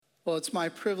Well, it's my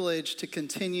privilege to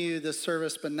continue the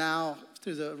service, but now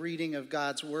through the reading of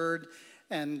God's word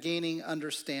and gaining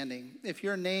understanding. If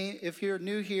you're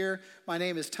new here, my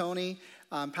name is Tony.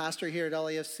 I'm pastor here at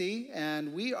LAFC,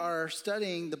 and we are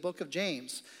studying the book of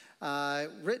James,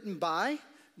 written by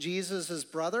Jesus'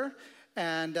 brother.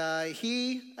 And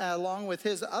he, along with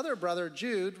his other brother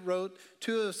Jude, wrote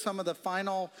two of some of the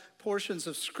final portions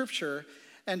of Scripture.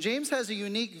 And James has a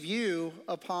unique view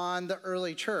upon the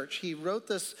early church. He wrote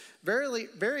this very,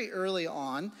 very early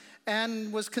on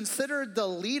and was considered the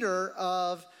leader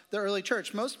of the early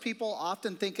church. Most people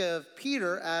often think of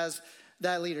Peter as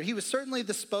that leader. He was certainly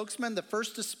the spokesman, the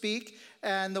first to speak,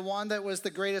 and the one that was the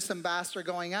greatest ambassador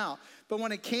going out. But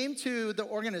when it came to the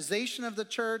organization of the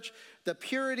church, the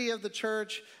purity of the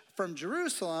church from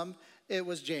Jerusalem, it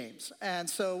was James. And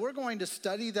so we're going to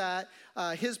study that,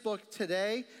 his book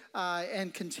today,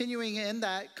 and continuing in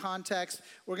that context,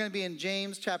 we're going to be in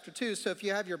James chapter 2. So if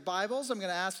you have your Bibles, I'm going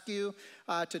to ask you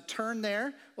to turn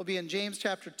there. We'll be in James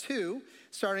chapter 2,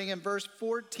 starting in verse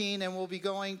 14, and we'll be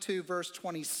going to verse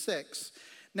 26.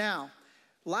 Now,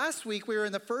 last week, we were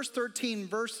in the first 13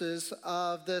 verses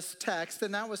of this text,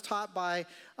 and that was taught by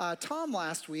Tom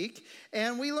last week.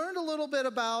 And we learned a little bit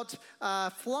about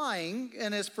flying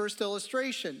in his first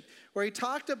illustration, where he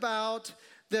talked about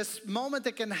this moment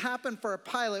that can happen for a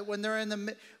pilot when they're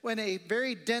when a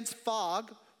very dense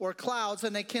fog or clouds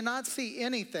and they cannot see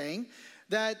anything,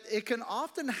 that it can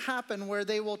often happen where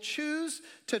they will choose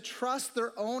to trust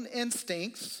their own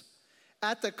instincts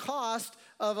at the cost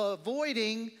of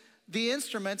avoiding the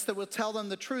instruments that will tell them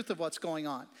the truth of what's going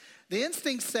on. The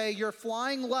instincts say you're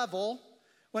flying level,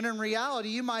 when in reality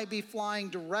you might be flying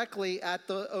directly at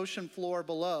the ocean floor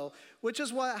below, which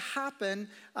is what happened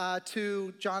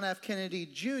to John F. Kennedy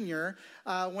Jr.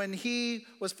 When he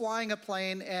was flying a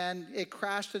plane and it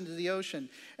crashed into the ocean.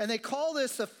 And they call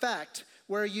this effect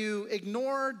where you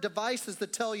ignore devices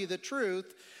that tell you the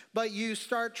truth, but you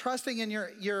start trusting in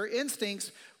your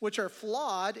instincts, which are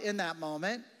flawed in that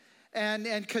moment. And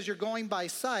because you're going by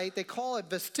sight, they call it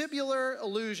vestibular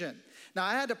illusion. Now,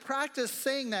 I had to practice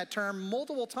saying that term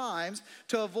multiple times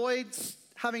to avoid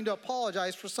having to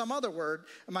apologize for some other word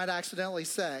I might accidentally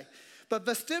say. But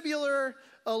vestibular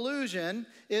illusion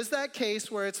is that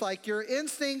case where it's like your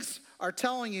instincts are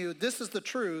telling you this is the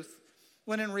truth,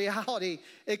 when in reality,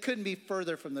 it couldn't be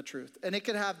further from the truth, and it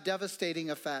could have devastating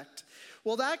effect.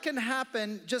 Well, that can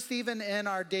happen just even in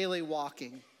our daily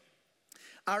walking.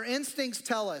 Our instincts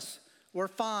tell us we're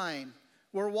fine,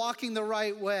 we're walking the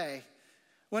right way,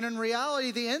 when in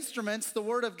reality, the instruments, the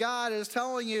Word of God is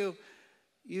telling you,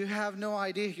 you have no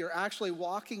idea, you're actually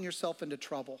walking yourself into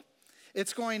trouble.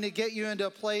 It's going to get you into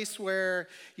a place where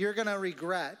you're going to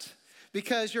regret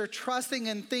because you're trusting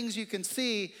in things you can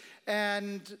see,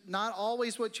 and not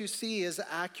always what you see is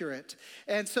accurate.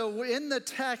 And so in the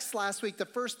text last week, the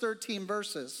first 13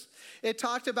 verses, it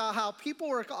talked about how people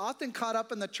were often caught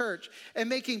up in the church and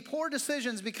making poor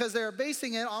decisions because they were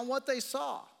basing it on what they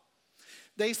saw.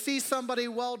 They see somebody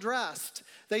well-dressed.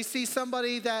 They see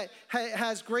somebody that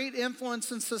has great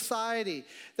influence in society.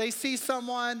 They see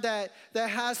someone that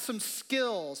has some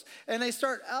skills, and they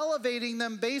start elevating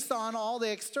them based on all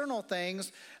the external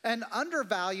things and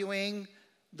undervaluing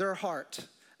their heart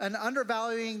and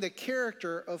undervaluing the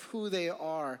character of who they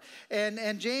are.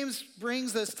 And James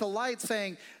brings this to light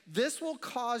saying, this will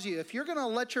cause you, if you're going to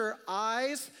let your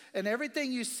eyes and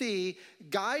everything you see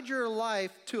guide your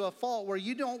life to a fault where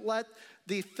you don't let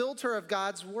the filter of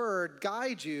God's word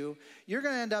guide you, you're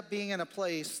going to end up being in a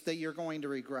place that you're going to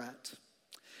regret.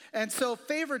 And so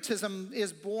favoritism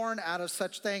is born out of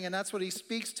such thing, and that's what he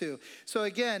speaks to. So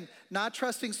again, not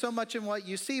trusting so much in what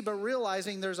you see, but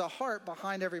realizing there's a heart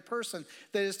behind every person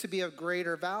that is to be of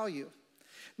greater value.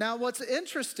 Now, what's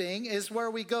interesting is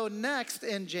where we go next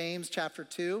in James chapter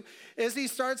 2, is he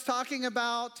starts talking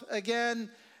about, again,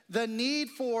 the need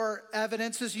for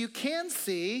evidences you can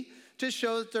see to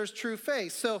show that there's true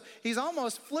faith. So he's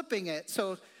almost flipping it.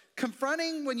 So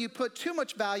confronting when you put too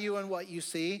much value in what you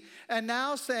see, and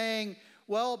now saying,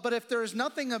 well, but if there's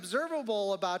nothing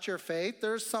observable about your faith,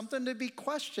 there's something to be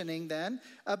questioning then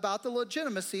about the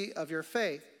legitimacy of your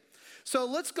faith. So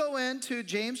let's go into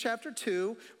James chapter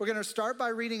 2. We're going to start by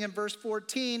reading in verse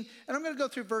 14, and I'm going to go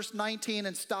through verse 19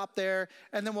 and stop there,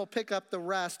 and then we'll pick up the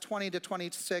rest, 20 to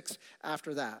 26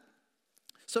 after that.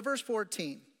 So verse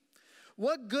 14.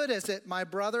 What good is it, my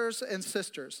brothers and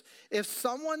sisters, if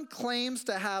someone claims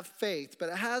to have faith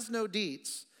but has no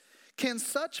deeds? Can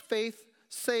such faith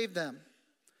save them?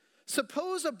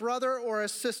 Suppose a brother or a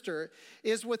sister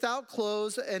is without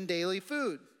clothes and daily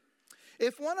food.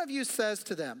 If one of you says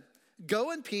to them,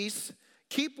 go in peace,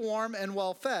 keep warm and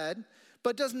well fed,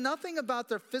 but does nothing about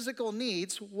their physical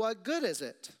needs, what good is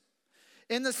it?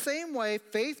 In the same way,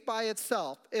 faith by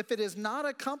itself, if it is not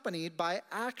accompanied by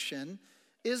action,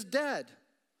 is dead.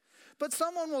 But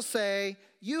someone will say,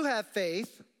 you have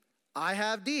faith, I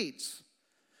have deeds.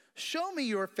 Show me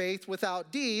your faith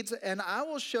without deeds, and I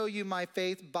will show you my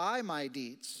faith by my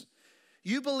deeds.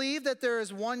 You believe that there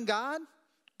is one God?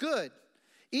 Good.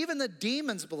 Even the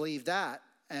demons believe that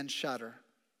and shudder.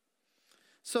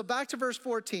 So back to verse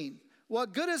 14.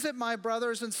 What good is it, my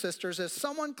brothers and sisters, if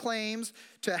someone claims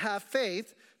to have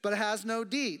faith but has no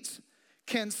deeds?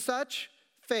 Can such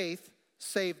faith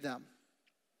save them?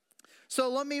 So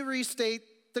let me restate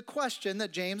the question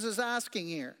that James is asking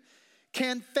here.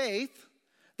 Can faith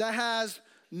that has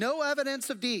no evidence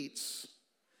of deeds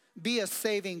be a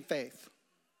saving faith?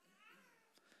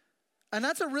 And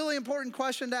that's a really important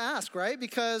question to ask, right?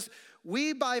 Because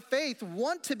we, by faith,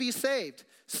 want to be saved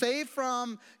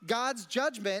from God's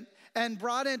judgment and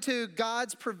brought into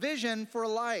God's provision for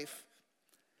life.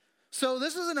 So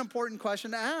this is an important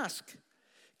question to ask.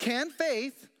 Can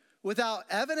faith, without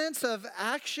evidence of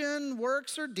action,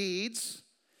 works, or deeds,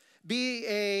 be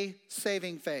a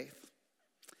saving faith?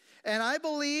 And I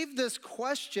believe this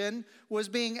question was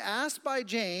being asked by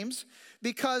James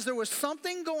because there was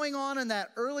something going on in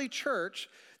that early church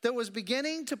that was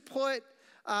beginning to put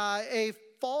a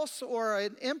false or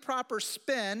an improper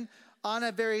spin on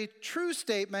a very true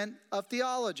statement of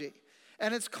theology.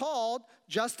 And it's called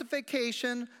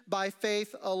justification by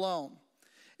faith alone.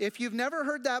 If you've never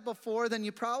heard that before, then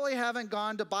you probably haven't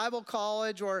gone to Bible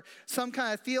college or some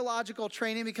kind of theological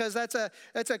training, because that's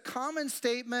a common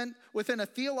statement within a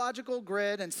theological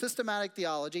grid and systematic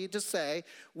theology to say,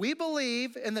 we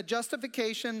believe in the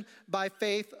justification by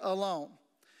faith alone,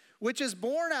 which is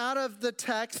born out of the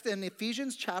text in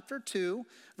Ephesians chapter 2,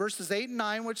 verses 8 and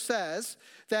 9, which says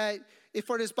that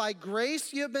for it is by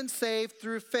grace you have been saved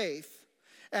through faith,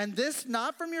 and this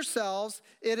not from yourselves,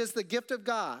 it is the gift of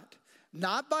God,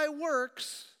 not by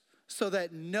works, so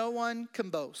that no one can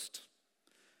boast.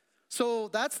 So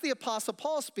that's the Apostle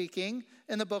Paul speaking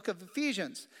in the book of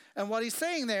Ephesians. And what he's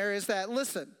saying there is that,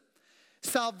 listen,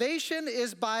 salvation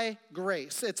is by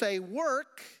grace. It's a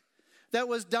work that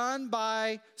was done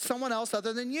by someone else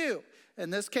other than you.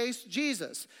 In this case,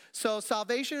 Jesus. So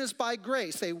salvation is by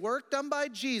grace, a work done by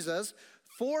Jesus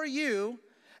for you,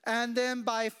 and then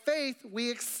by faith we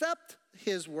accept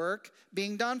his work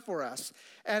being done for us.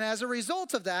 And as a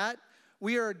result of that,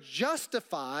 we are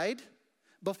justified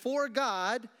before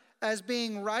God as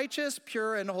being righteous,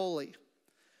 pure, and holy.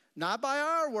 Not by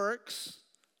our works,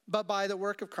 but by the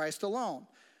work of Christ alone.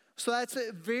 So that's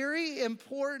a very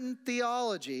important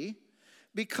theology,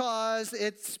 because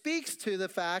it speaks to the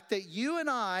fact that you and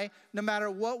I, no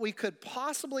matter what we could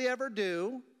possibly ever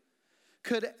do,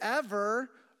 could ever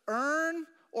earn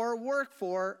or work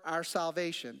for our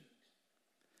salvation.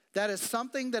 That is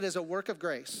something that is a work of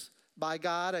grace by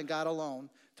God and God alone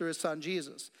through his son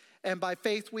Jesus. And by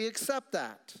faith we accept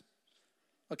that.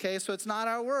 Okay, so it's not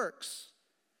our works.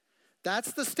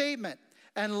 That's the statement.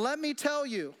 And let me tell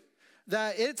you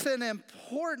that it's an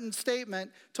important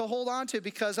statement to hold on to,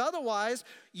 because otherwise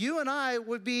you and I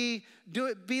would be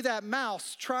that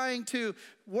mouse trying to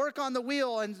work on the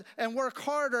wheel and work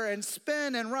harder and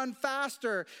spin and run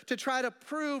faster to try to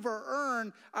prove or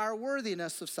earn our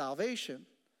worthiness of salvation.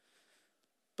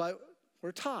 But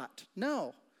we're taught,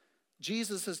 no,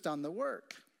 Jesus has done the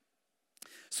work.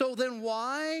 So then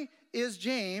why is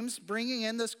James bringing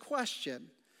in this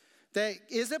question? That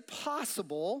is it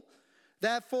possible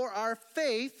that for our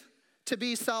faith to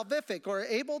be salvific or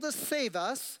able to save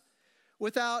us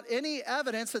without any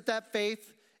evidence that that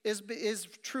faith is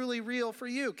truly real for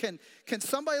you? Can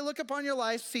somebody look upon your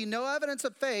life, see no evidence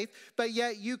of faith, but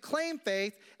yet you claim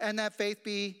faith, and that faith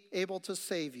be able to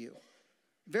save you?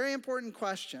 Very important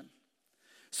question.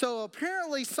 So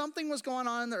apparently something was going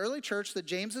on in the early church that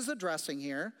James is addressing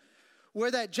here,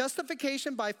 where that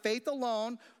justification by faith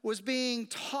alone was being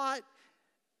taught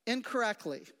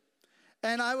incorrectly.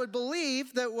 And I would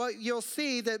believe that what you'll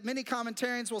see, that many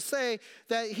commentarians will say,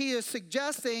 that he is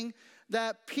suggesting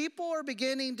that people are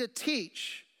beginning to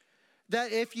teach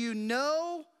that if you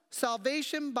know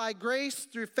salvation by grace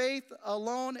through faith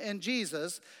alone in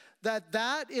Jesus,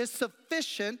 that is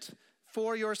sufficient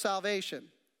for your salvation.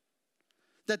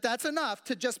 That's enough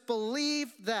to just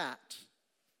believe that.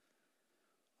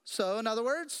 So, in other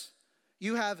words,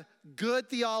 you have good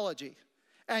theology,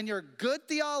 and your good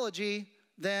theology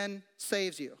then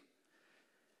saves you.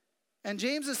 And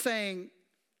James is saying,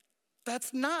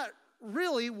 that's not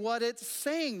really what it's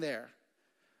saying there.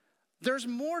 There's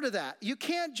more to that. You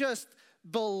can't just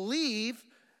believe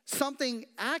something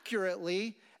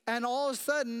accurately and all of a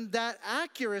sudden that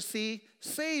accuracy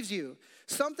saves you.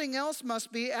 Something else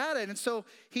must be added. And so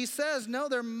he says, no,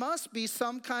 there must be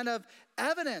some kind of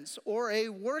evidence or a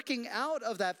working out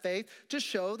of that faith to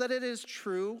show that it is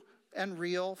true and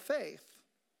real faith.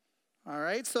 All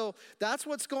right, so that's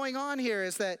what's going on here,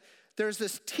 is that there's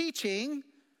this teaching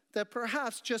that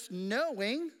perhaps just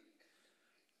knowing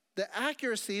the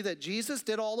accuracy that Jesus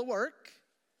did all the work,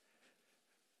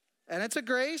 and it's a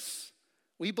grace,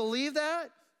 we believe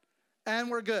that, and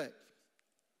we're good.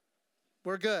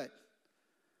 We're good.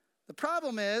 The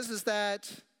problem is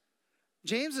that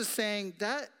James is saying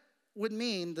that would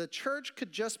mean the church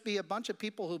could just be a bunch of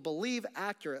people who believe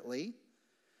accurately,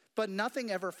 but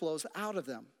nothing ever flows out of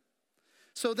them.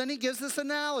 So then he gives this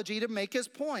analogy to make his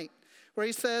point, where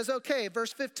he says, okay,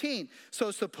 verse 15,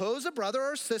 so suppose a brother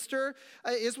or sister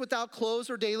is without clothes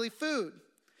or daily food.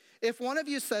 If one of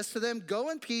you says to them, go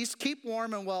in peace, keep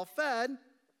warm and well fed,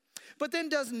 but then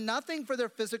does nothing for their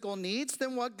physical needs,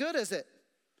 then what good is it?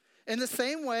 In the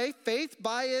same way, faith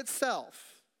by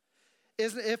itself,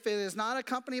 if it is not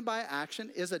accompanied by action,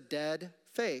 is a dead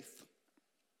faith.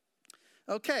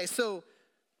 Okay, so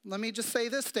let me just say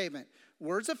this statement.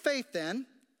 Words of faith then,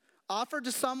 offered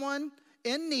to someone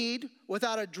in need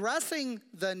without addressing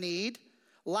the need,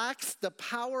 lacks the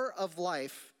power of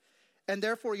life, and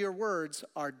therefore your words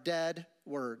are dead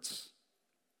words.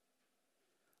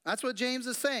 That's what James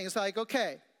is saying. It's like,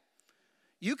 okay,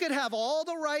 you could have all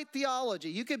the right theology.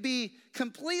 You could be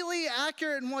completely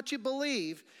accurate in what you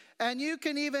believe, and you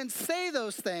can even say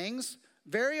those things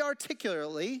very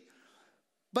articulately,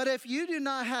 but if you do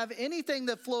not have anything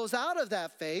that flows out of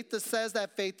that faith that says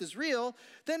that faith is real,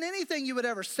 then anything you would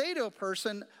ever say to a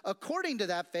person according to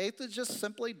that faith is just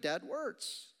simply dead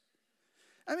words.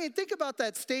 I mean, think about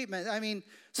that statement. I mean,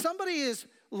 somebody is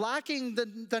lacking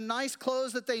the nice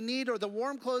clothes that they need or the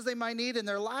warm clothes they might need, and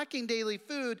they're lacking daily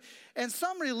food, and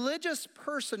some religious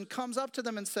person comes up to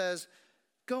them and says,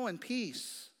 go in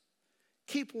peace,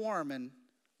 keep warm and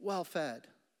well fed.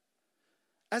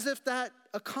 As if that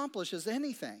accomplishes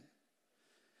anything.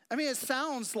 I mean, it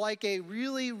sounds like a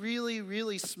really, really,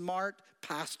 really smart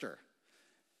pastor.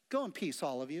 Go in peace,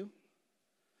 all of you.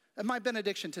 And my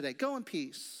benediction today, go in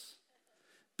peace.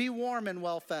 Be warm and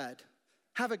well fed.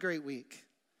 Have a great week.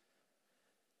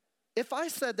 If I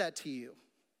said that to you,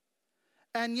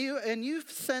 and you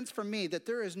sense from me that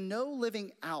there is no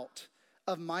living out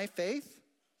of my faith,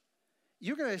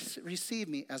 you're going to receive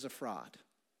me as a fraud.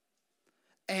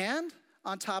 And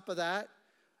on top of that,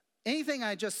 anything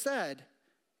I just said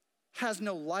has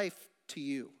no life to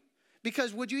you.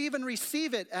 Because would you even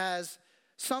receive it as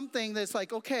something that's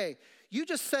like, okay, you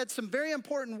just said some very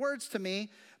important words to me,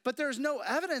 but there's no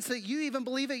evidence that you even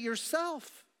believe it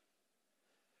yourself.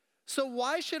 So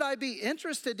why should I be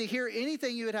interested to hear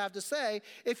anything you would have to say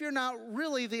if you're not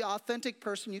really the authentic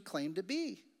person you claim to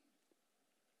be?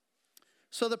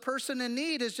 So the person in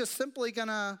need is just simply going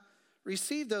to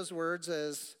receive those words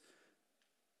as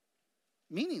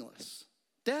meaningless,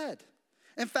 dead.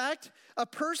 In fact, a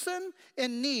person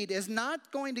in need is not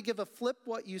going to give a flip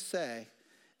what you say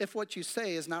if what you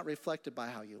say is not reflected by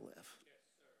how you live.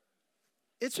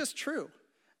 Yes, it's just true.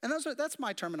 And that's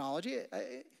my terminology.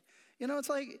 It's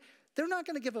like they're not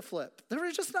going to give a flip. They're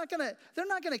not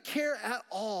going to care at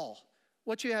all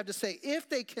what you have to say if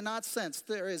they cannot sense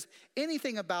there is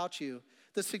anything about you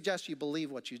that suggests you believe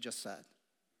what you just said.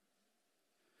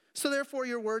 So therefore,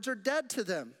 your words are dead to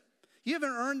them. You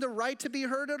haven't earned the right to be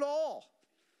heard at all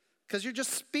because you're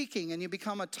just speaking and you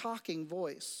become a talking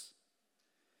voice.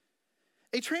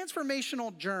 A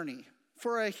transformational journey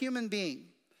for a human being,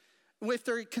 if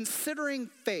they're considering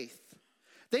faith,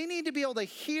 they need to be able to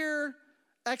hear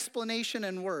explanation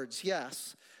in words,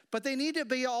 yes, but they need to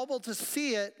be able to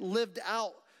see it lived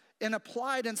out and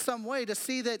applied in some way to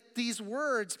see that these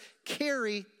words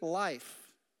carry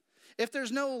life. If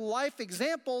there's no life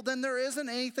example, then there isn't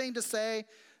anything to say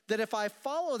that if I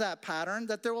follow that pattern,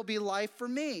 that there will be life for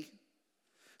me.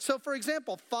 So for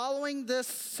example, following this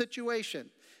situation,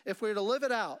 if we were to live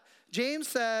it out, James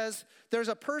says there's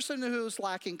a person who's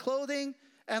lacking clothing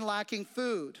and lacking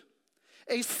food.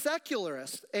 A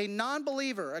secularist, a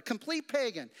non-believer, a complete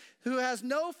pagan who has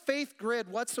no faith grid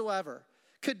whatsoever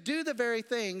could do the very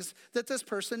things that this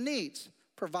person needs.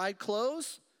 Provide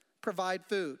clothes, provide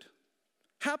food.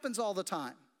 Happens all the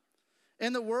time.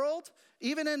 In the world,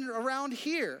 even around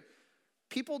here,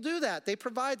 people do that. They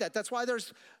provide that. That's why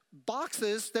there's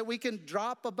boxes that we can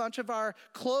drop a bunch of our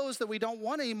clothes that we don't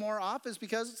want anymore off, is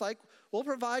because it's like, we'll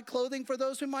provide clothing for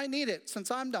those who might need it since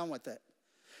I'm done with it.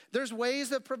 There's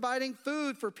ways of providing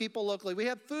food for people locally. We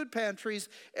have food pantries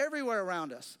everywhere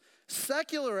around us.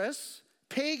 Secularists,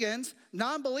 pagans,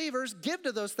 non-believers give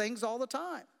to those things all the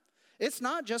time. It's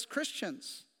not just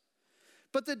Christians.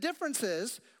 But the difference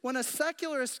is when a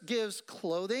secularist gives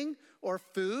clothing or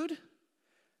food,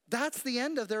 that's the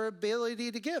end of their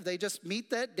ability to give. They just meet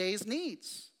that day's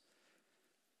needs.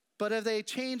 But have they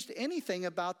changed anything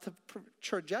about the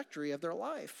trajectory of their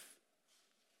life?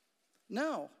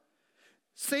 No.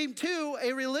 Same too,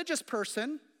 a religious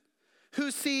person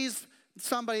who sees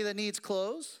somebody that needs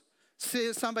clothes,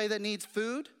 sees somebody that needs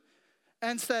food,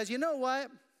 and says, you know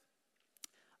what?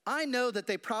 I know that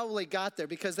they probably got there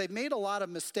because they've made a lot of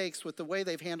mistakes with the way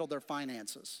they've handled their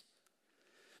finances.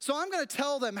 So I'm going to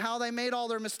tell them how they made all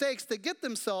their mistakes to get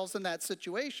themselves in that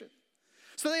situation.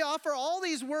 So they offer all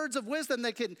these words of wisdom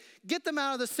that can get them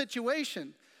out of the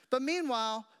situation. But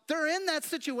meanwhile, they're in that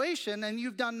situation and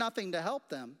you've done nothing to help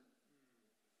them.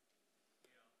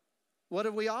 What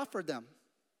have we offered them?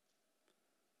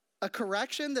 A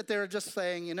correction that they're just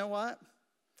saying, you know what?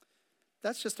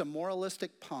 That's just a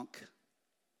moralistic punk.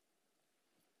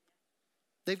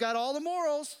 They've got all the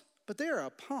morals, but they're a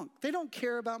punk. They don't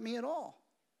care about me at all.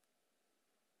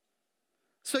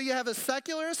 So you have a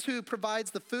secularist who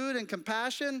provides the food and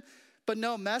compassion, but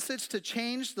no message to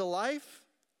change the life.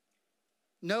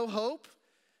 No hope.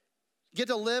 Get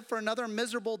to live for another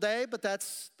miserable day, but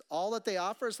that's all that they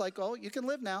offer is like, oh, you can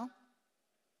live now.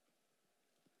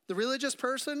 The religious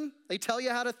person, they tell you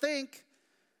how to think,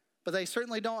 but they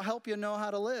certainly don't help you know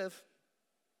how to live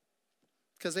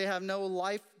because they have no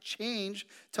life change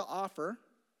to offer.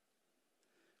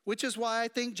 Which is why I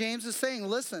think James is saying,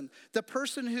 listen, the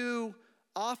person who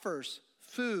offers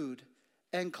food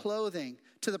and clothing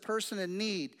to the person in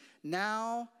need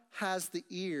now has the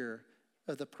ear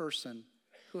of the person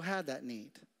who had that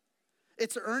need.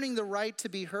 It's earning the right to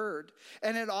be heard.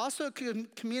 And it also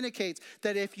communicates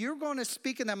that if you're going to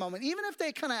speak in that moment, even if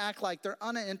they kind of act like they're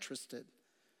uninterested,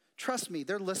 trust me,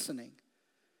 they're listening.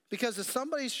 Because if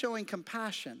somebody's showing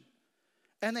compassion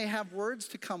and they have words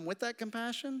to come with that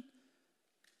compassion,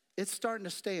 it's starting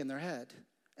to stay in their head.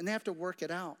 And they have to work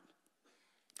it out.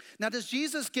 Now, does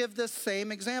Jesus give this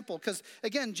same example? Because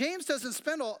again, James doesn't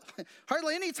spend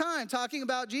hardly any time talking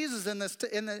about Jesus in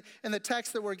the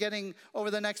text that we're getting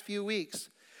over the next few weeks.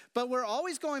 But we're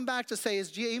always going back to say,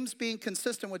 is James being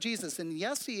consistent with Jesus? And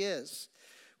yes, he is.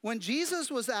 When Jesus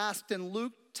was asked in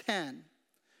Luke 10,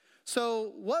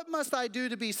 so what must I do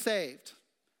to be saved?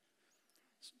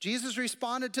 Jesus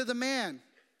responded to the man,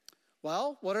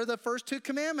 well, what are the first two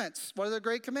commandments? What are the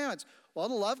great commandments? Well,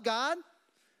 to love God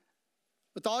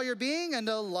with all your being and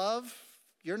to love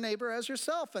your neighbor as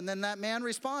yourself. And then that man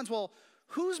responds, well,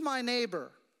 who's my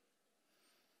neighbor?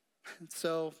 And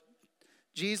so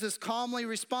Jesus calmly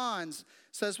responds,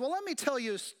 says, well, let me tell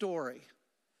you a story.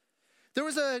 There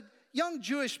was a young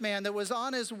Jewish man that was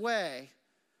on his way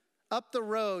up the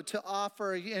road to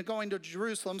offer, going to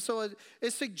Jerusalem. So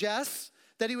it suggests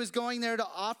that he was going there to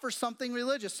offer something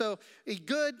religious. So a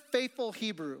good, faithful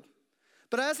Hebrew.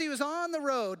 But as he was on the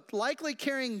road, likely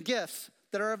carrying gifts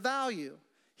that are of value,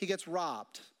 he gets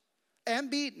robbed and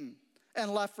beaten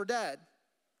and left for dead.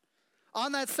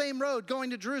 On that same road,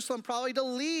 going to Jerusalem, probably to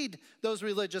lead those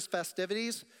religious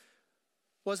festivities,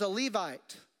 was a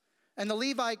Levite. And the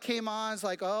Levite came on, it's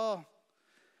like, oh,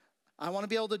 I want to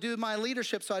be able to do my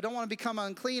leadership, so I don't want to become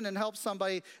unclean and help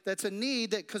somebody that's in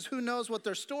need, because who knows what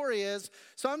their story is,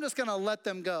 so I'm just going to let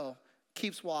them go.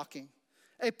 Keeps walking.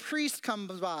 A priest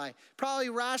comes by, probably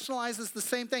rationalizes the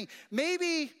same thing.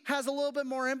 Maybe has a little bit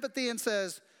more empathy and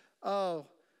says, oh,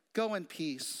 go in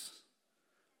peace.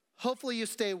 Hopefully you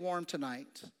stay warm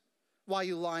tonight while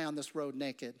you lie on this road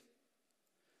naked.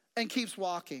 And keeps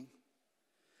walking.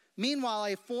 Meanwhile,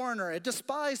 a foreigner, a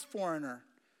despised foreigner,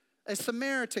 a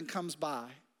Samaritan comes by,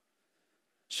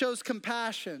 shows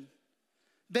compassion,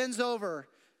 bends over,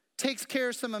 takes care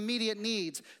of some immediate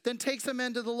needs, then takes him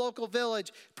into the local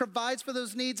village, provides for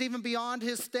those needs even beyond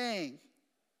his staying.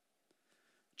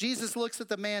 Jesus looks at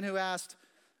the man who asked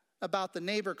about the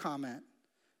neighbor comment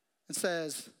and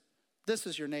says, this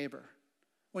is your neighbor.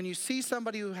 When you see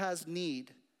somebody who has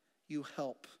need, you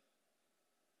help.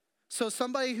 So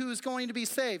somebody who's going to be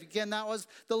saved, again, that was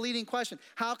the leading question.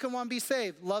 How can one be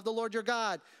saved? Love the Lord your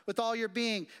God with all your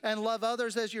being and love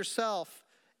others as yourself.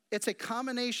 It's a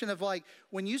combination of like,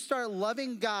 when you start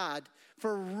loving God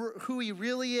for who he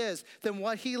really is, then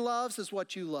what he loves is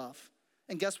what you love.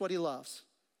 And guess what he loves?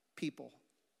 People.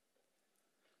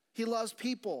 He loves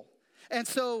people. And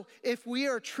so if we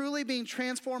are truly being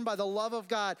transformed by the love of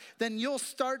God, then you'll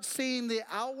start seeing the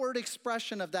outward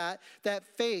expression of that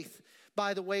faith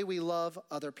by the way we love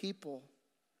other people.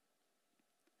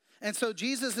 And so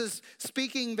Jesus is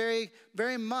speaking very,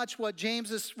 very much what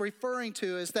James is referring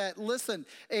to is that, listen,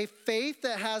 a faith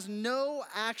that has no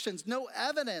actions, no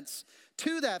evidence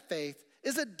to that faith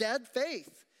is a dead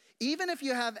faith. Even if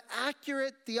you have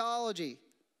accurate theology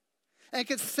and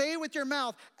can say with your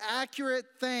mouth accurate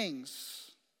things,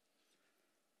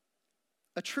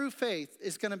 a true faith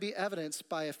is going to be evidenced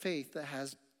by a faith that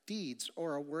has deeds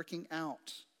or a working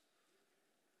out.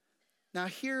 Now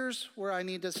here's where I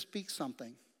need to speak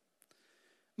something.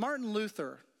 Martin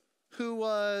Luther, who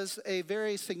was a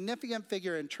very significant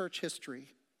figure in church history,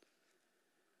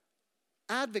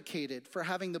 advocated for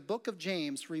having the book of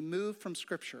James removed from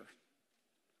Scripture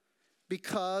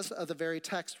because of the very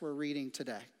text we're reading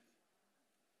today.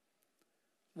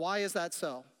 Why is that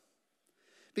so?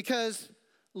 Because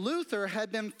Luther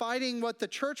had been fighting what the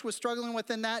church was struggling with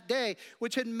in that day,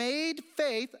 which had made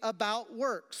faith about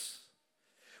works,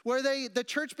 where the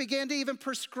church began to even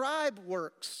prescribe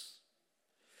works.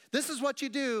 This is what you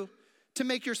do to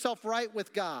make yourself right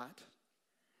with God.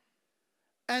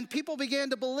 And people began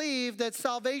to believe that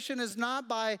salvation is not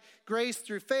by grace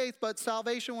through faith, but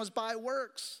salvation was by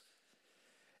works.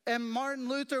 And Martin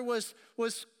Luther was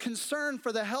concerned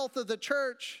for the health of the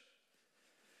church,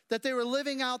 that they were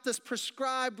living out this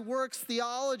prescribed works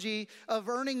theology of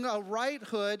earning a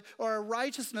righthood or a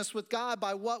righteousness with God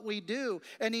by what we do.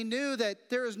 And he knew that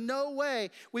there is no way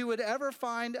we would ever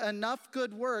find enough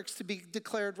good works to be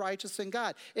declared righteous in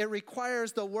God. It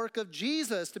requires the work of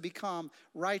Jesus to become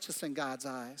righteous in God's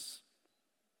eyes.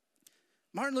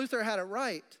 Martin Luther had it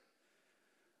right.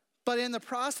 But in the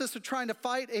process of trying to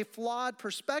fight a flawed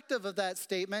perspective of that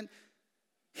statement,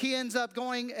 he ends up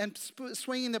going and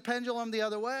swinging the pendulum the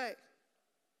other way.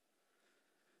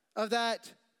 Of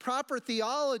that proper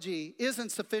theology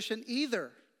isn't sufficient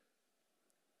either.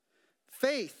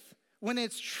 Faith, when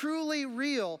it's truly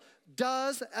real,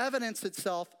 does evidence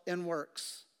itself in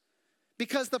works.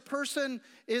 Because the person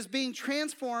is being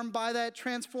transformed by that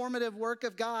transformative work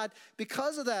of God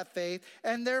because of that faith,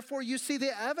 and therefore you see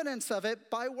the evidence of it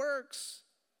by works.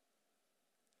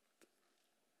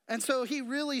 And so he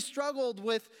really struggled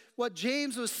with what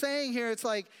James was saying here. It's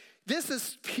like, this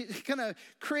is going to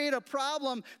create a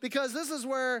problem because this is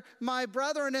where my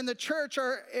brethren in the church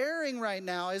are erring right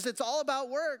now, is it's all about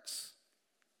works.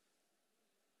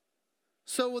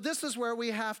 So this is where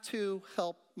we have to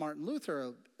help Martin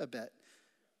Luther a bit.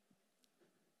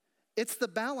 It's the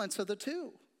balance of the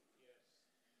two.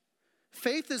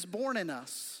 Faith is born in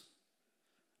us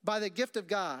by the gift of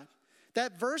God.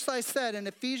 That verse I said in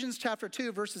Ephesians chapter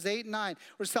 2, verses 8 and 9,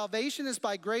 where salvation is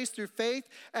by grace through faith,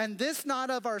 and this not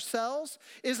of ourselves,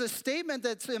 is a statement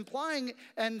that's implying,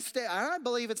 I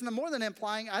believe it's more than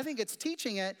implying, I think it's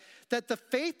teaching it, that the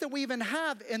faith that we even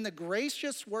have in the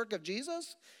gracious work of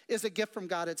Jesus is a gift from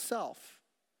God itself.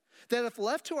 That if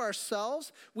left to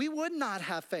ourselves, we would not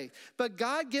have faith. But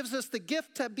God gives us the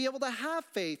gift to be able to have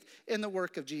faith in the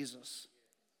work of Jesus.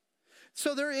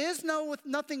 So there is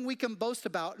nothing we can boast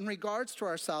about in regards to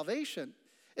our salvation.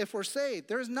 If we're saved,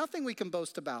 there is nothing we can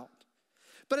boast about.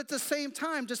 But at the same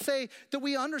time, to say that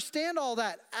we understand all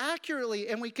that accurately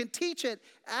and we can teach it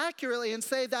accurately and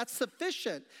say that's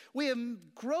sufficient, we have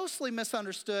grossly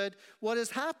misunderstood what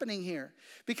is happening here.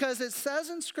 Because it says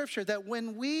in Scripture that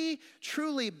when we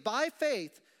truly, by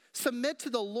faith, submit to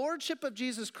the lordship of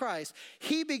Jesus Christ,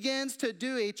 he begins to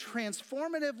do a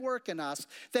transformative work in us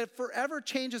that forever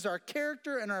changes our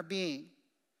character and our being.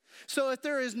 So if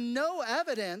there is no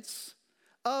evidence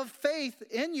of faith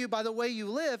in you by the way you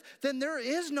live, then there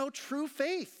is no true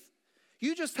faith.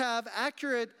 You just have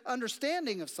accurate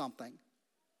understanding of something.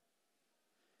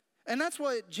 And that's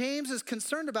what James is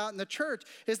concerned about in the church,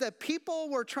 is that people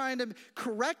were trying to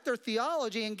correct their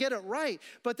theology and get it right,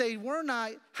 but they were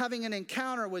not having an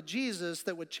encounter with Jesus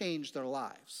that would change their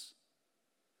lives.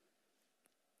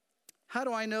 How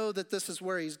do I know that this is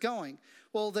where he's going?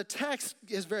 Well, the text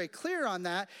is very clear on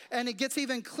that, and it gets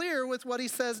even clearer with what he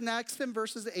says next in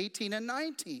verses 18 and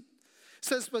 19. It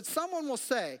says, but someone will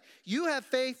say, you have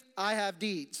faith, I have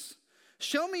deeds.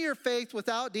 Show me your faith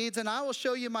without deeds, and I will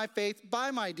show you my faith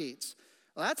by my deeds.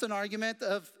 Well, that's an argument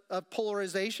of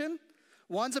polarization.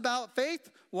 One's about faith,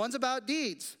 one's about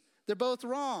deeds. They're both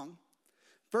wrong.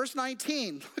 Verse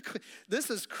 19, this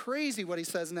is crazy what he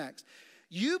says next.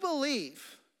 You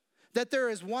believe that there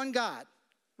is one God,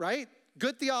 right?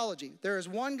 Good theology. There is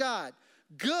one God.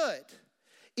 Good.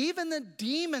 Even the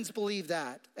demons believe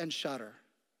that and shudder.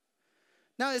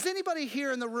 Now, is anybody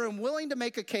here in the room willing to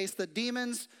make a case that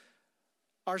demons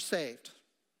are saved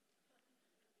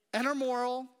and are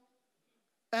moral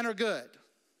and are good?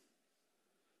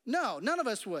 No, none of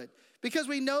us would, because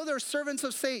we know they're servants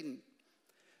of Satan.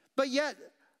 But yet,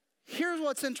 here's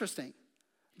what's interesting.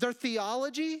 Their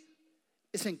theology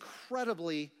is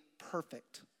incredibly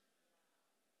perfect.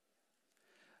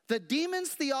 The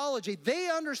demons' theology, they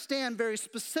understand very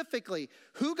specifically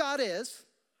who God is.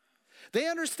 They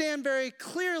understand very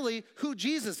clearly who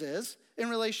Jesus is in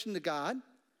relation to God.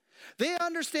 They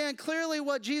understand clearly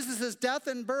what Jesus' death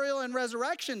and burial and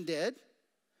resurrection did.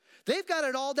 They've got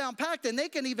it all down packed, and they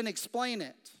can even explain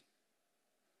it.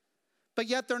 But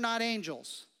yet they're not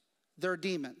angels. They're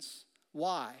demons.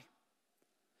 Why?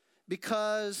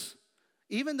 Because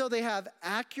even though they have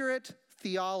accurate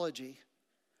theology,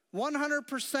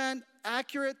 100%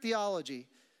 accurate theology,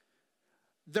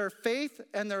 their faith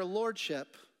and their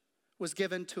lordship was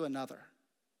given to another.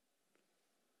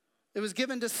 It was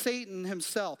given to Satan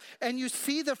himself. And you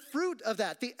see the fruit of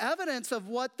that. The evidence of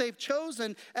what they've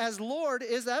chosen as Lord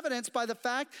is evidenced by the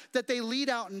fact that they lead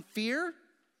out in fear.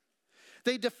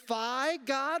 They defy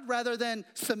God rather than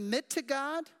submit to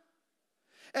God.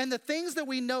 And the things that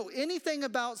we know anything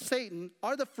about Satan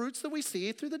are the fruits that we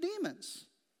see through the demons.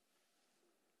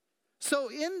 So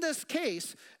in this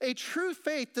case, a true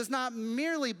faith does not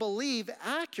merely believe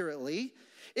accurately.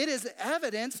 It is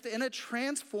evidenced in a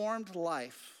transformed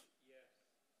life.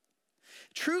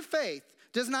 True faith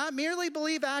does not merely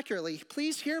believe accurately.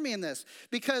 Please hear me in this,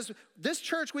 because this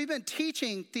church, we've been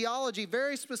teaching theology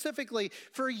very specifically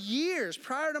for years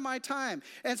prior to my time.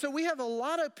 And so we have a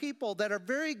lot of people that are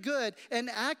very good and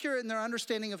accurate in their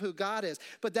understanding of who God is.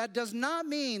 But that does not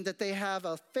mean that they have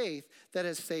a faith that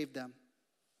has saved them.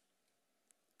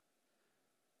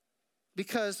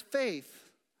 Because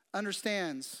faith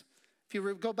understands, if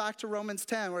you go back to Romans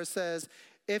 10 where it says,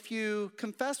 if you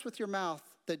confess with your mouth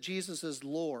that Jesus is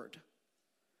Lord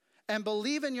and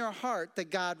believe in your heart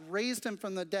that God raised him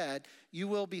from the dead, you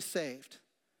will be saved.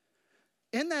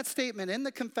 In that statement, in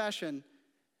the confession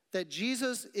that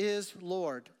Jesus is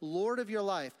Lord, Lord of your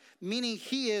life, meaning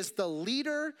he is the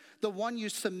leader, the one you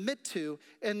submit to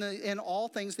in all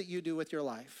things that you do with your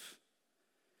life.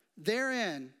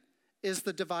 Therein is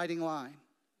the dividing line.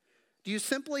 Do you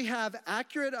simply have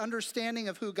accurate understanding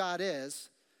of who God is,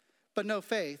 but no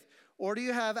faith? Or do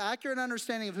you have accurate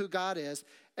understanding of who God is,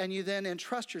 and you then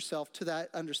entrust yourself to that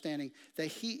understanding that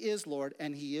he is Lord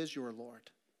and he is your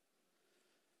Lord?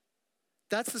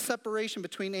 That's the separation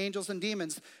between angels and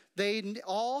demons. They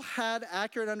all had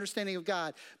accurate understanding of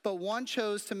God, but one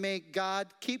chose to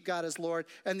keep God as Lord,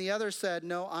 and the other said,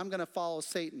 no, I'm going to follow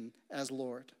Satan as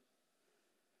Lord.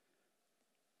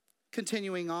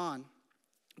 Continuing on,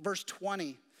 verse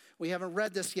 20. We haven't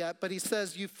read this yet, but he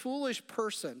says, you foolish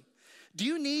person, do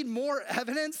you need more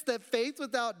evidence that faith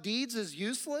without deeds is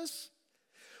useless?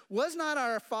 Was not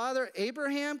our father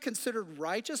Abraham considered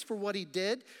righteous for what he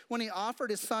did when he offered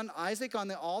his son Isaac on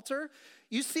the altar?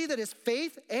 You see that his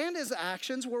faith and his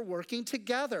actions were working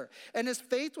together, and his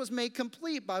faith was made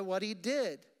complete by what he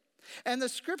did. And the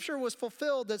scripture was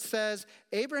fulfilled that says,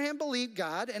 Abraham believed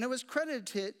God, and it was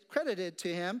credited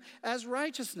to him as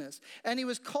righteousness, and he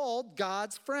was called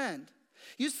God's friend.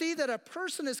 You see that a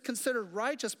person is considered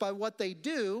righteous by what they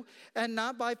do and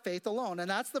not by faith alone. And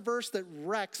that's the verse that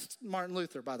wrecks Martin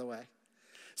Luther, by the way.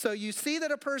 So you see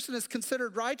that a person is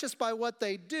considered righteous by what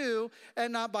they do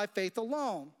and not by faith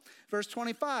alone. Verse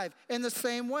 25, in the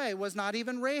same way was not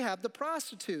even Rahab the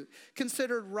prostitute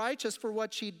considered righteous for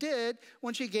what she did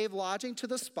when she gave lodging to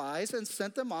the spies and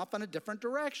sent them off in a different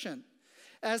direction.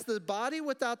 As the body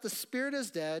without the spirit is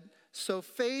dead, so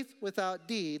faith without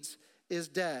deeds is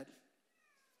dead.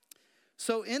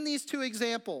 So in these two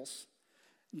examples,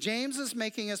 James is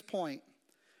making his point.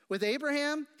 With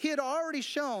Abraham, he had already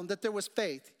shown that there was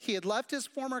faith. He had left his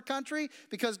former country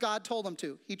because God told him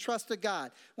to. He trusted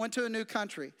God, went to a new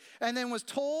country, and then was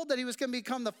told that he was going to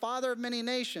become the father of many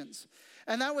nations.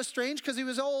 And that was strange because he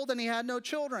was old and he had no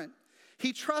children.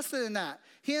 He trusted in that.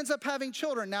 He ends up having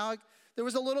children. Now, there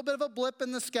was a little bit of a blip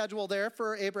in the schedule there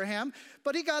for Abraham,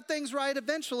 but he got things right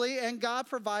eventually, and God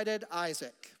provided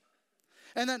Isaac.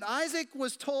 And then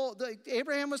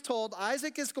Abraham was told,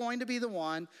 Isaac is going to be the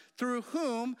one through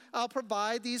whom I'll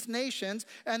provide these nations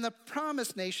and the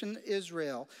promised nation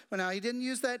Israel. Well, now he didn't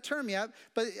use that term yet,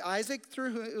 but Isaac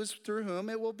was through whom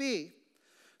it will be.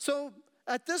 So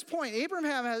at this point,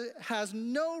 Abraham has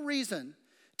no reason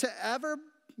to ever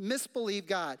misbelieve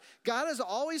God. God has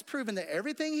always proven that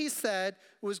everything he said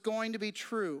was going to be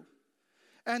true.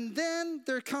 And then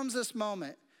there comes this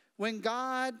moment when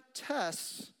God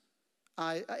tests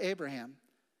Abraham,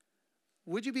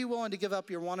 would you be willing to give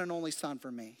up your one and only son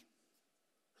for me?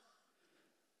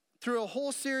 Through a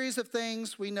whole series of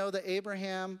things, we know that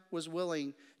Abraham was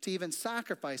willing to even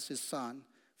sacrifice his son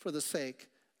for the sake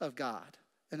of God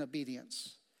and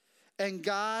obedience. And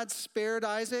God spared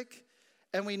Isaac,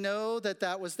 And we know that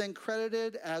that was then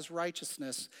credited as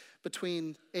righteousness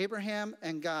between Abraham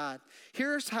and God.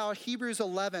 Here's how Hebrews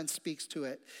 11 speaks to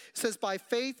it. It says, by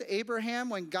faith, Abraham,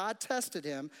 when God tested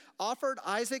him, offered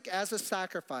Isaac as a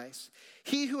sacrifice.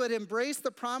 He who had embraced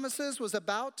the promises was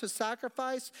about to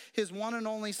sacrifice his one and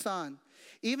only son,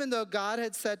 even though God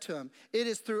had said to him, it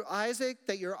is through Isaac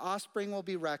that your offspring will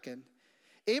be reckoned.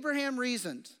 Abraham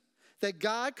reasoned that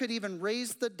God could even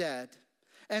raise the dead.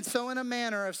 And so in a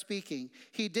manner of speaking,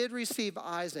 he did receive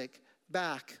Isaac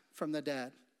back from the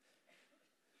dead.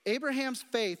 Abraham's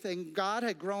faith in God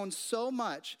had grown so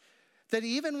much that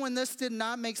even when this did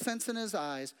not make sense in his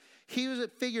eyes, he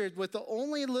figured with the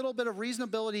only little bit of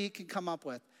reasonability he could come up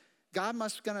with, God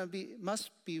must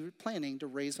be planning to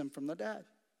raise him from the dead.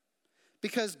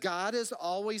 Because God is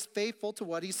always faithful to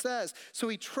what he says. So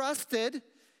he trusted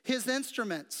his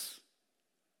instruments.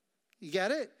 You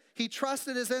get it? He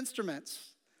trusted his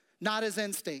instruments, not his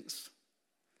instincts.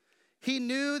 He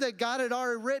knew that God had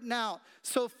already written out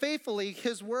so faithfully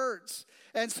his words.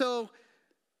 And so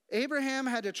Abraham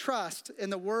had to trust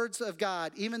in the words of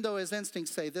God, even though his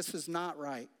instincts say this is not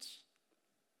right.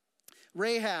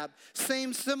 Rahab,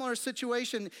 similar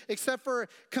situation, except for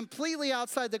completely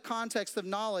outside the context of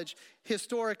knowledge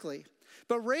historically.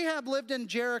 But Rahab lived in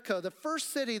Jericho, the first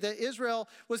city that Israel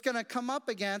was going to come up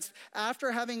against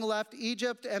after having left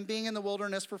Egypt and being in the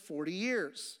wilderness for 40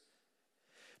 years.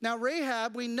 Now,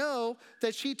 Rahab, we know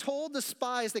that she told the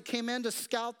spies that came in to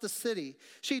scout the city,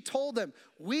 she told them,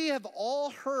 we have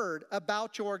all heard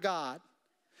about your God.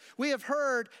 We have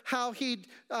heard how he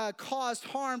caused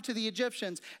harm to the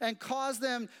Egyptians and caused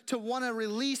them to want to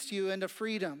release you into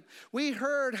freedom. We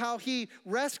heard how he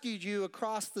rescued you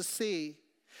across the sea.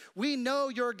 We know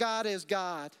your God is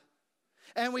God,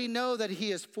 and we know that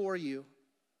he is for you.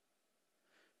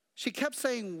 She kept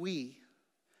saying we.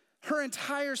 Her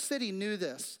entire city knew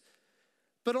this,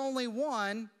 but only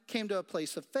one came to a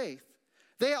place of faith.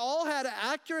 They all had an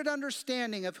accurate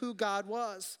understanding of who God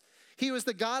was. He was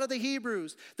the God of the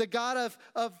Hebrews, the God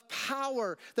of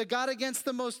power, the God against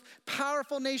the most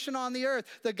powerful nation on the earth,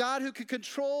 the God who could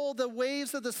control the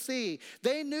waves of the sea.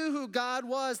 They knew who God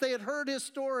was. They had heard his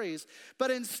stories.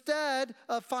 But instead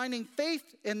of finding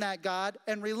faith in that God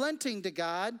and relenting to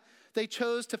God, they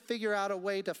chose to figure out a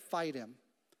way to fight him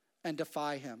and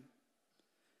defy him.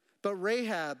 But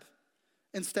Rahab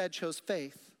instead chose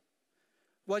faith.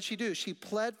 What'd she do? She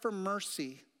pled for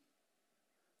mercy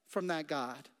from that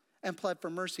God and pled for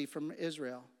mercy from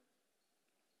Israel.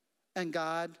 And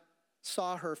God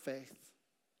saw her faith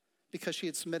because she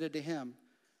had submitted to him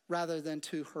rather than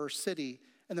to her city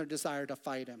and their desire to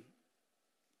fight him.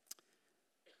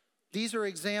 These are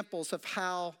examples of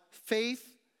how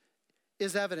faith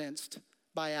is evidenced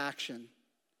by action.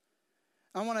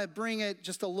 I want to bring it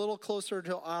just a little closer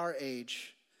to our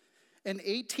age. In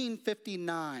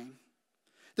 1859,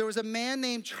 there was a man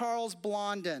named Charles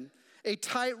Blondin, a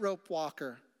tightrope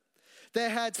walker,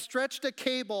 that had stretched a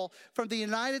cable from the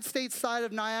United States side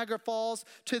of Niagara Falls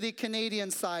to the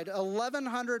Canadian side,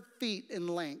 1,100 feet in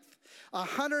length,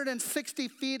 160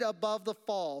 feet above the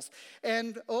falls.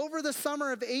 And over the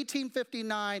summer of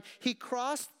 1859, he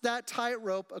crossed that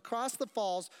tightrope across the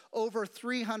falls over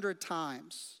 300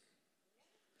 times.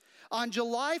 On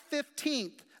July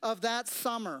 15th of that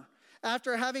summer,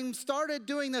 after having started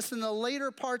doing this in the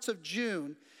later parts of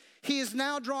June, he is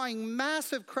now drawing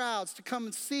massive crowds to come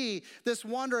and see this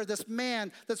wonder, this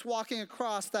man that's walking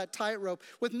across that tightrope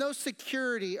with no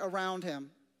security around him.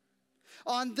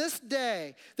 On this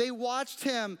day, they watched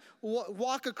him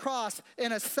walk across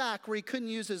in a sack where he couldn't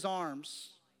use his arms.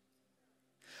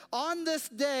 On this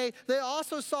day, they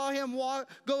also saw him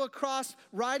go across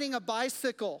riding a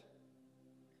bicycle.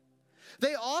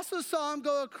 They also saw him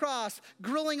go across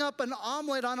grilling up an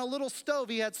omelet on a little stove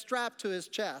he had strapped to his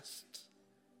chest.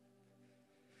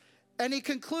 And he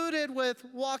concluded with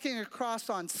walking across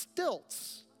on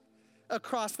stilts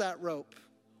across that rope.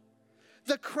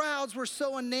 The crowds were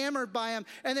so enamored by him,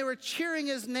 and they were cheering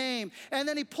his name. And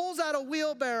then he pulls out a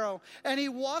wheelbarrow, and he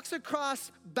walks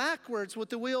across backwards with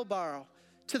the wheelbarrow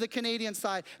to the Canadian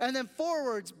side, and then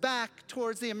forwards back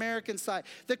towards the American side.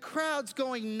 The crowd's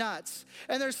going nuts,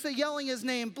 and they're yelling his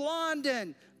name,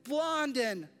 Blondin,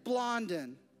 Blondin,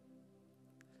 Blondin.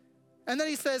 And then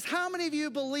he says, how many of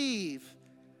you believe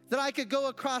that I could go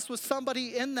across with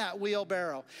somebody in that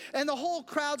wheelbarrow? And the whole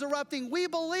crowd's erupting, we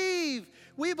believe,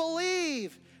 we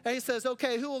believe. And he says,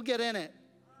 okay, who will get in it?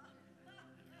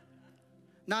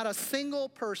 Not a single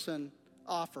person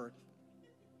offered.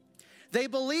 They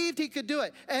believed he could do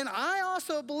it. And I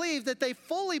also believe that they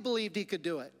fully believed he could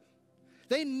do it.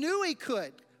 They knew he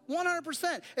could,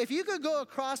 100%. If you could go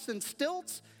across in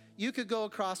stilts, you could go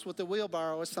across with the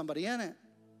wheelbarrow with somebody in it.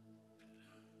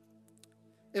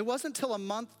 It wasn't until a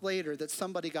month later that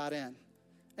somebody got in,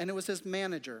 and it was his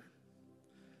manager,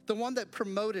 the one that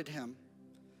promoted him,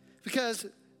 because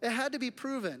it had to be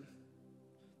proven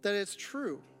that it's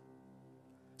true.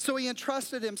 So he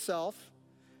entrusted himself,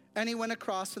 and he went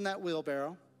across in that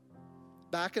wheelbarrow,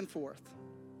 back and forth.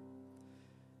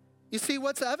 You see,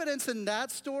 what's evidence in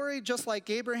that story, just like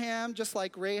Abraham, just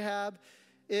like Rahab,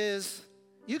 is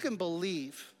you can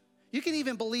believe. You can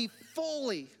even believe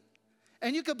fully,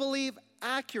 and you can believe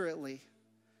accurately.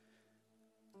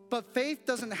 But faith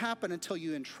doesn't happen until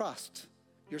you entrust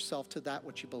yourself to that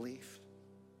which you believe.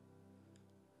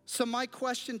 So my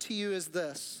question to you is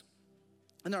this,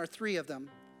 and there are three of them,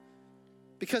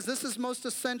 because this is most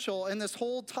essential in this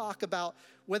whole talk about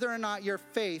whether or not your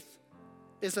faith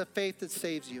is a faith that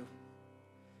saves you.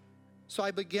 So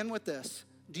I begin with this.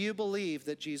 Do you believe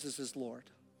that Jesus is Lord?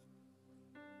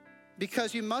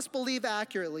 Because you must believe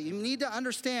accurately. You need to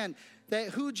understand that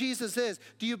who Jesus is.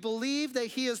 Do you believe that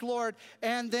he is Lord?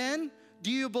 And then, do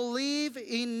you believe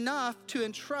enough to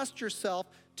entrust yourself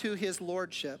to his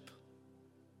lordship?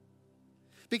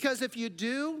 Because if you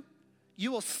do, you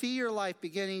will see your life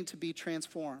beginning to be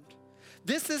transformed.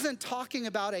 This isn't talking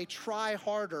about a try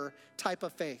harder type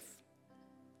of faith.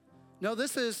 No,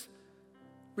 this is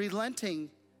relenting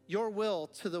your will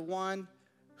to the one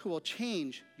who will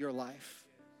change your life.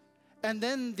 And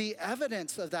then the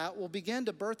evidence of that will begin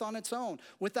to birth on its own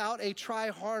without a try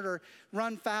harder,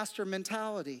 run faster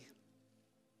mentality.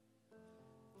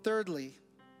 Thirdly,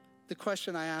 the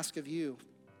question I ask of you,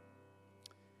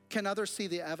 can others see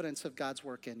the evidence of God's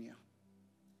work in you?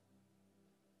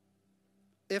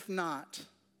 If not,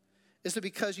 is it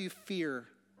because you fear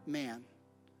man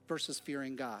versus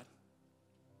fearing God?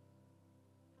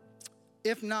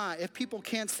 If not, if people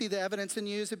can't see the evidence in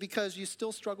you, is it because you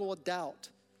still struggle with doubt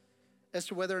as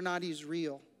to whether or not he's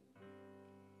real?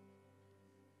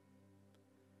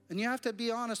 And you have to be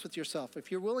honest with yourself.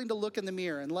 If you're willing to look in the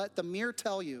mirror and let the mirror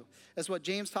tell you, as what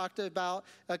James talked about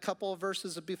a couple of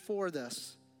verses before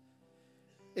this,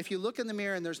 if you look in the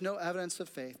mirror and there's no evidence of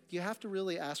faith, you have to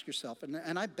really ask yourself,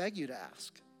 and I beg you to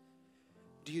ask,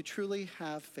 do you truly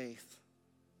have faith?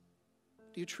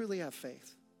 Do you truly have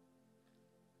faith?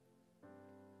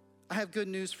 I have good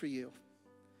news for you.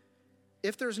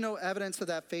 If there's no evidence of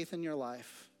that faith in your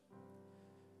life,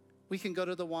 we can go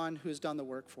to the one who has done the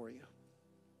work for you.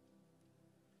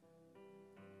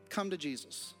 Come to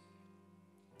Jesus.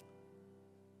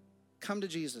 Come to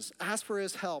Jesus. Ask for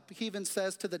his help. He even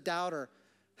says to the doubter,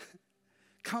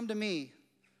 come to me.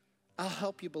 I'll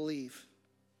help you believe.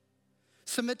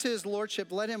 Submit to his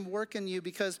lordship. Let him work in you,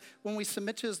 because when we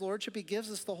submit to his lordship, he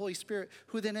gives us the Holy Spirit,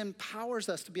 who then empowers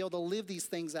us to be able to live these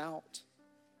things out.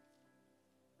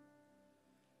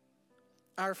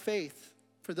 Our faith,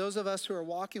 for those of us who are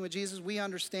walking with Jesus, we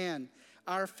understand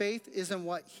our faith is in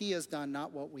what he has done,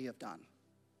 not what we have done.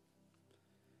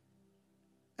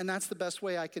 And that's the best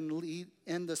way I can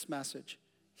end this message.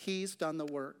 He's done the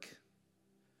work.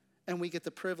 And we get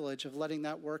the privilege of letting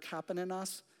that work happen in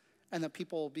us, and that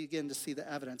people will begin to see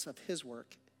the evidence of his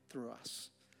work through us.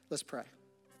 Let's pray.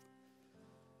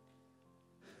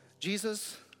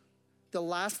 Jesus, the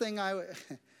last thing I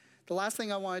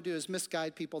want to do is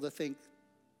misguide people to think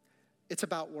it's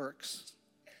about works,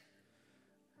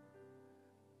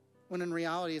 when in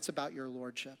reality it's about your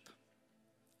lordship.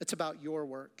 It's about your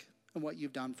work and what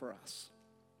you've done for us.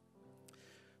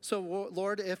 So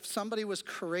Lord, if somebody was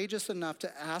courageous enough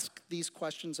to ask these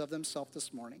questions of themselves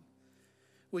this morning,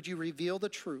 would you reveal the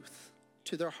truth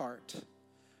to their heart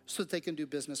so that they can do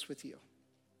business with you?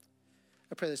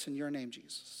 I pray this in your name,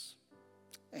 Jesus.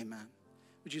 Amen.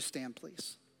 Would you stand,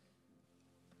 please?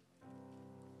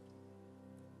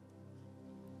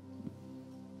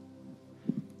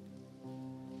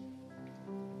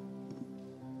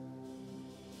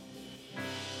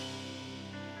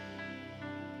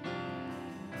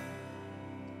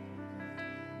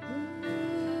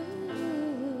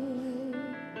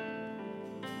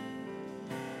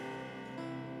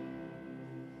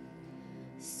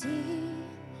 See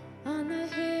on the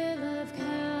hill of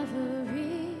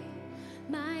Calvary,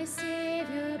 my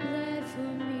Savior bled for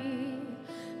me,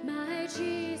 my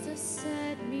Jesus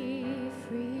set me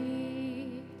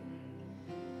free.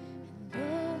 And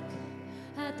look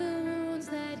at the wounds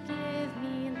that give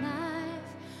me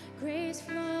life, grace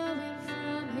flowing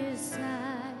from his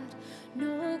side,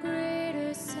 no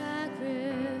greater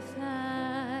sacrifice.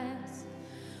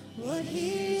 What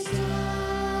he's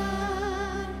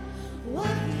done, what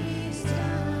he's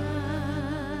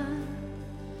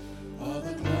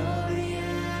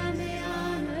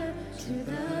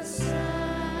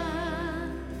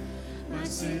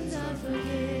sins are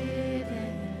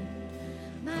forgiven.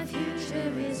 My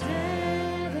future is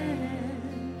heaven.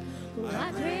 Oh,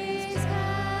 I praise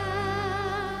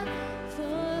God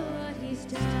for what He's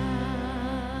done.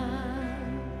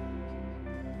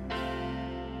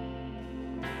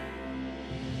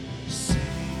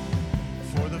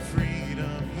 For the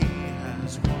freedom He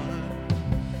has won,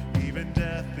 even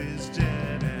death is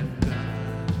dead and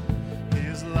done.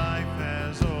 His life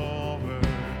has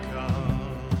overcome.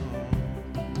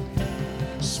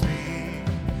 Speak,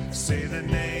 say the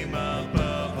name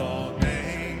above all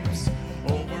names,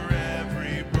 over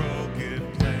every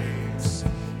broken place.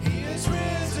 He is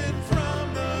risen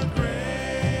from the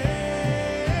grave.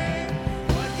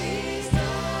 What He's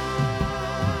done,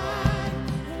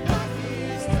 what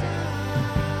He's done.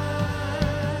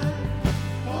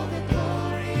 All the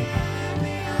glory and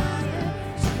the honor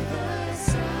to the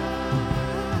Son.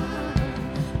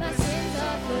 My sins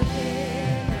are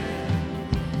forgiven,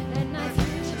 and my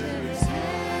future is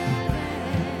heaven.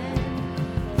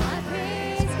 Oh, I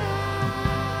praise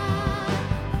God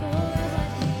for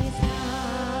what He's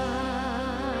done.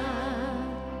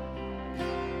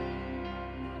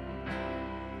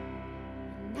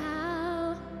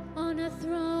 Now, on a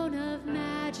throne of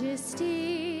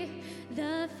majesty,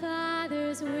 the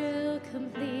Father's will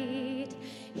complete.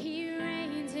 He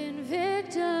reigns in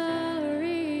victory.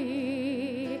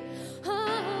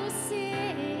 Oh,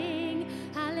 sing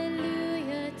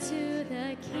hallelujah to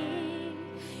the King.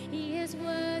 He is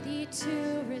worthy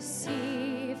to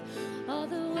receive all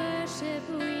the worship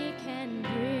we can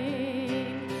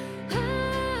bring.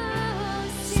 Oh,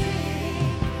 sing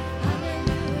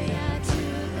hallelujah to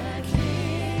the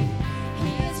King.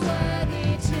 He is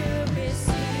worthy to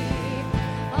receive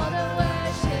all the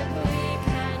worship we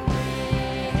can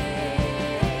bring.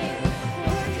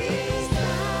 What He's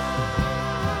done,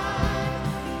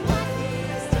 what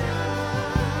He's done.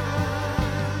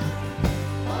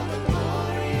 All the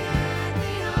glory and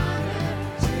the honor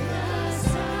to the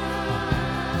Son.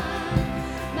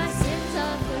 My sins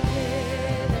are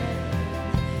forgiven,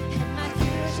 and my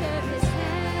future is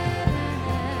heaven.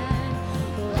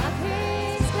 Oh, I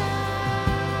praise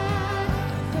God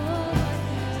for what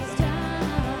He's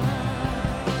done.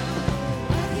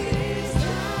 What He's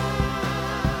done,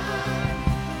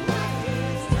 what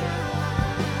He's done.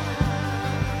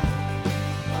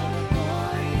 All the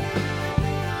glory and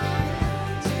the honor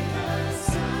to the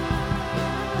Son.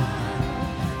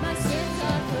 My sins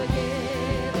are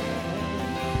forgiven,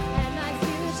 and my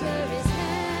future is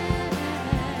heaven.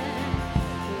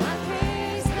 I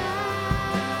praise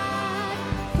God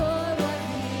for what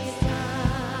He's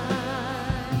done.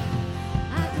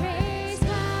 I praise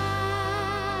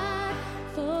God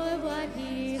for what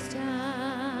He's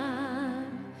done.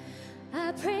 I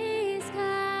praise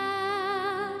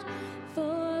God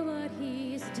for what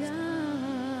He's done.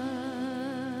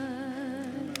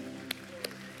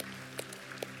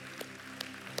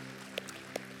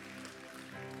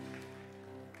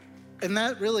 And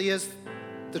that really is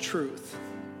the truth.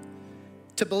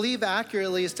 To believe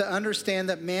accurately is to understand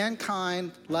that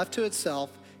mankind, left to itself,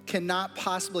 cannot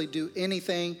possibly do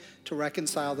anything to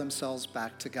reconcile themselves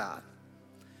back to God.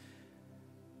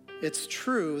 It's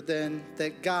true then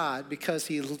that God, because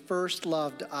He first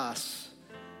loved us,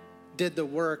 did the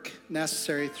work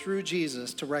necessary through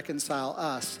Jesus to reconcile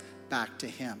us back to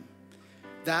Him.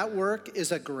 That work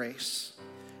is a grace.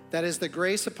 That is the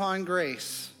grace upon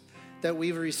grace that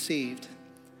we've received.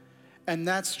 And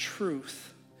that's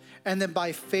truth. And then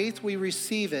by faith we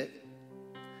receive it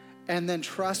and then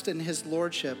trust in His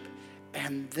lordship.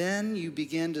 And then you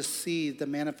begin to see the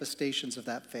manifestations of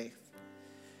that faith.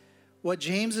 What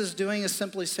James is doing is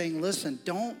simply saying, listen,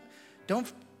 don't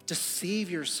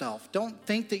deceive yourself. Don't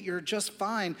think that you're just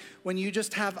fine when you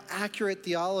just have accurate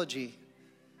theology,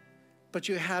 but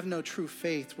you have no true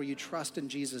faith where you trust in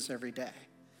Jesus every day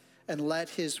and let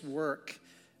His work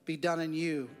be done in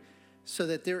you so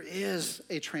that there is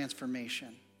a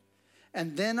transformation.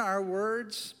 And then our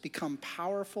words become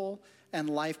powerful and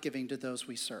life-giving to those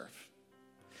we serve.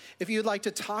 If you'd like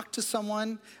to talk to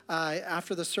someone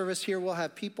after the service here, we'll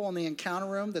have people in the encounter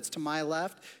room that's to my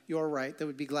left, your right, that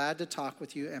would be glad to talk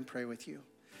with you and pray with you.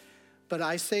 But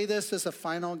I say this as a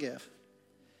final gift,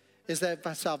 is that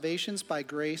salvation's by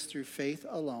grace through faith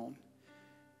alone,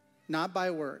 not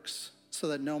by works, so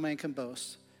that no man can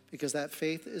boast, because that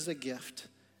faith is a gift.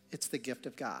 It's the gift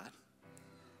of God.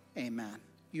 Amen.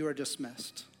 You are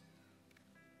dismissed.